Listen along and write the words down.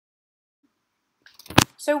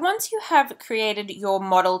So once you have created your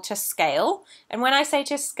model to scale, and when I say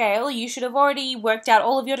to scale, you should have already worked out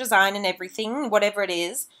all of your design and everything, whatever it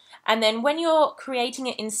is, and then when you're creating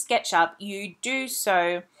it in SketchUp, you do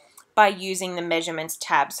so by using the measurements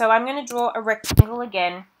tab. So I'm going to draw a rectangle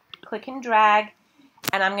again, click and drag,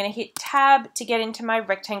 and I'm going to hit tab to get into my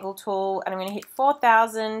rectangle tool, and I'm going to hit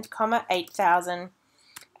 4000, 8000,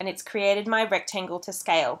 and it's created my rectangle to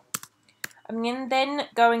scale. I'm then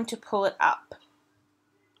going to pull it up.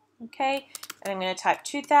 Okay, and I'm going to type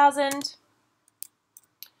 2000.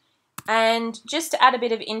 And just to add a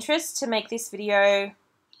bit of interest to make this video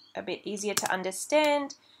a bit easier to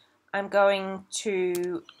understand, I'm going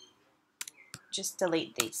to just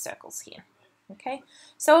delete these circles here. Okay,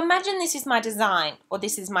 so imagine this is my design, or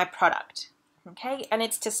this is my product, okay, and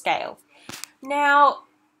it's to scale. Now,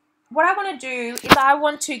 what I want to do is I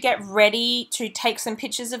want to get ready to take some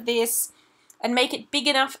pictures of this and make it big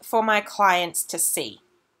enough for my clients to see.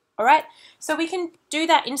 All right, so we can do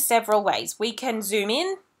that in several ways. We can zoom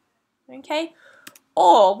in, okay,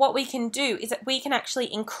 or what we can do is that we can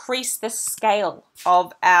actually increase the scale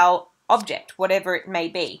of our object, whatever it may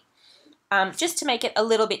be, just to make it a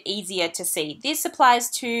little bit easier to see. This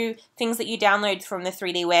applies to things that you download from the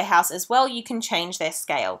 3D warehouse as well. You can change their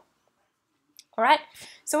scale. All right,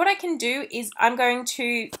 so what I can do is I'm going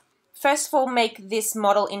to first of all make this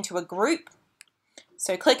model into a group.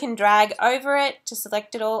 So click and drag over it to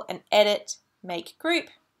select it all and edit, make group.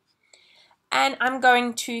 And I'm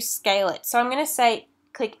going to scale it. So I'm going to say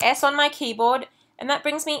click S on my keyboard, and that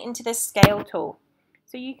brings me into the scale tool.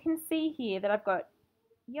 So you can see here that I've got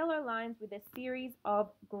yellow lines with a series of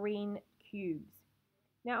green cubes.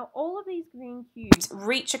 Now all of these green cubes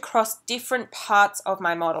reach across different parts of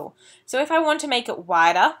my model. So if I want to make it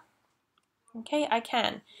wider, okay, I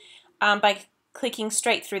can by clicking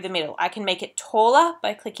straight through the middle. I can make it taller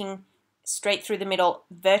by clicking straight through the middle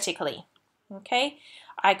vertically. Okay,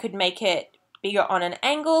 I could make it bigger on an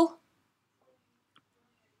angle.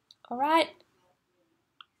 All right,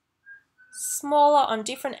 smaller on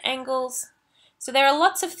different angles. So there are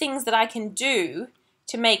lots of things that I can do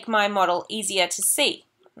to make my model easier to see,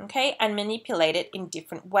 okay, and manipulate it in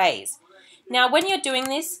different ways. Now, when you're doing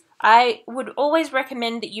this, I would always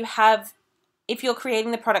recommend that you have, if you're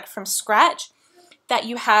creating the product from scratch, that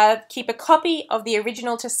you keep a copy of the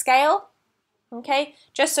original to scale, okay,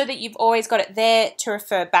 just so that you've always got it there to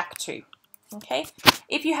refer back to, okay.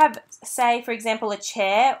 If you have, say, for example, a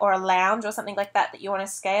chair or a lounge or something like that you want to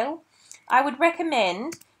scale, I would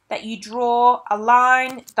recommend that you draw a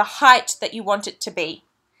line, the height that you want it to be,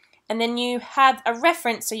 and then you have a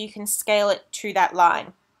reference so you can scale it to that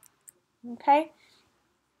line, okay.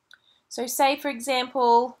 So say, for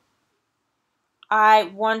example, I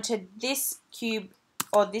wanted this cube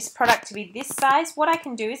or this product to be this size. What I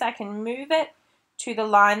can do is I can move it to the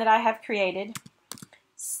line that I have created,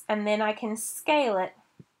 and then I can scale it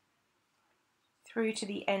through to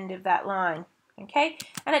the end of that line, okay?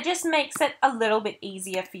 And it just makes it a little bit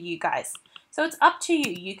easier for you guys. So it's up to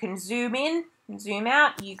you. You can zoom in, zoom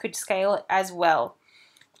out, you could scale it as well,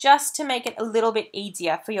 just to make it a little bit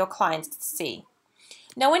easier for your clients to see.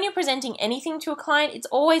 Now, when you're presenting anything to a client, it's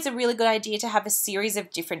always a really good idea to have a series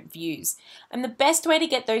of different views. And the best way to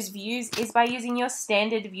get those views is by using your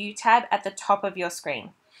standard view tab at the top of your screen.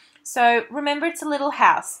 So remember, it's a little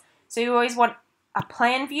house. So you always want a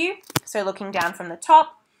plan view, so looking down from the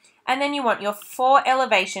top. And then you want your 4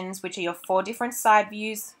 elevations, which are your 4 different side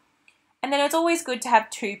views. And then it's always good to have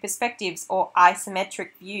 2 perspectives or isometric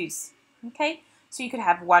views. Okay, so you could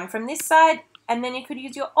have one from this side, and then you could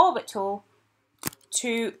use your orbit tool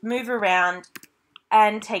to move around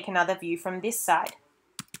and take another view from this side.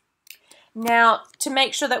 Now, to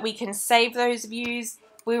make sure that we can save those views,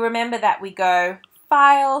 we remember that we go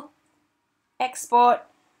File, Export,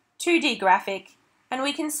 2D Graphic, and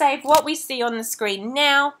we can save what we see on the screen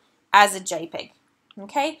now as a JPEG.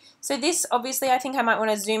 Okay, so this obviously I think I might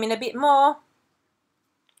want to zoom in a bit more,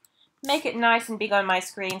 make it nice and big on my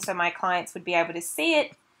screen so my clients would be able to see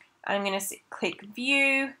it. I'm going to click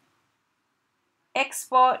View,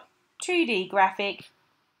 Export, 2D Graphic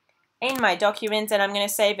in my documents, and I'm going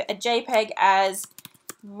to save a JPEG as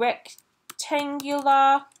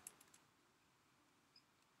rectangular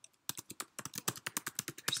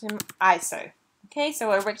prism ISO. Okay,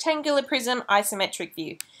 so a rectangular prism isometric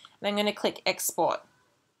view. And I'm going to click Export.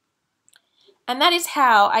 And that is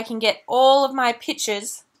how I can get all of my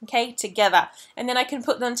pictures, okay, together. And then I can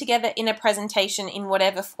put them together in a presentation in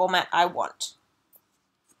whatever format I want.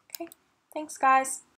 Okay, thanks guys.